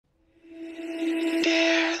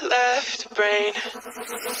brain.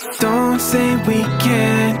 Don't say we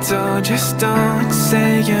can't, oh, just don't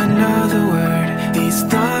say another word. These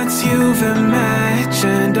thoughts you've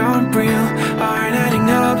imagined aren't real, aren't adding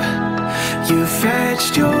up. You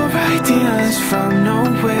fetched your ideas from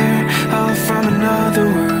nowhere, all from another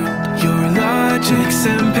world. Your logic's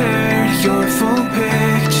impaired, your full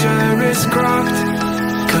picture is cropped.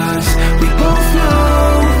 Cause we both know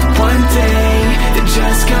one day they're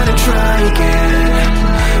just gonna try again.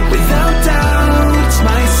 Without doubt,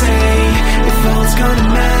 might say if all's gonna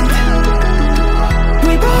mend.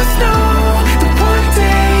 We both know that one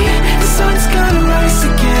day the sun's gonna rise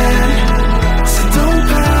again. So don't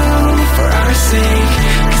pout for our sake,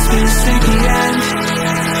 cause this ain't the end.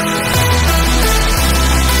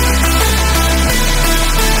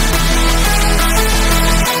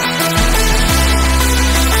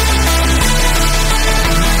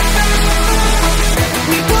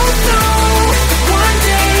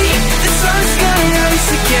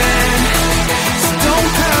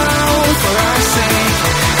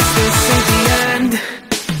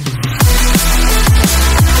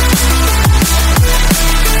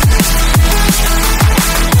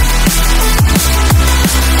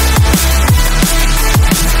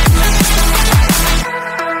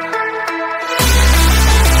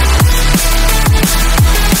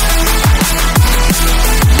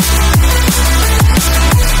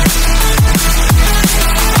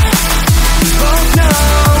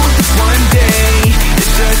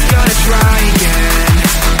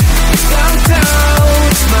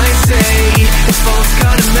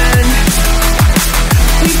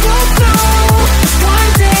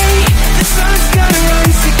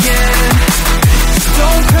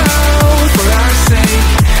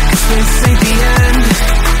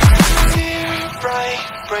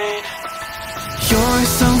 You're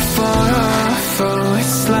so far off, oh,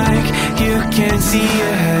 it's like you can't see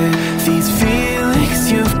ahead. These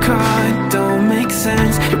feelings you've caught don't make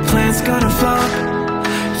sense, your plan's gonna flop.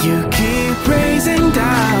 You keep raising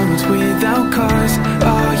doubts without cause,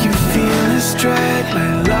 all you feel is dread.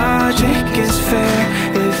 My logic is fair,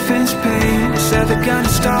 if it's pain, it's ever gonna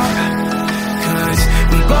stop.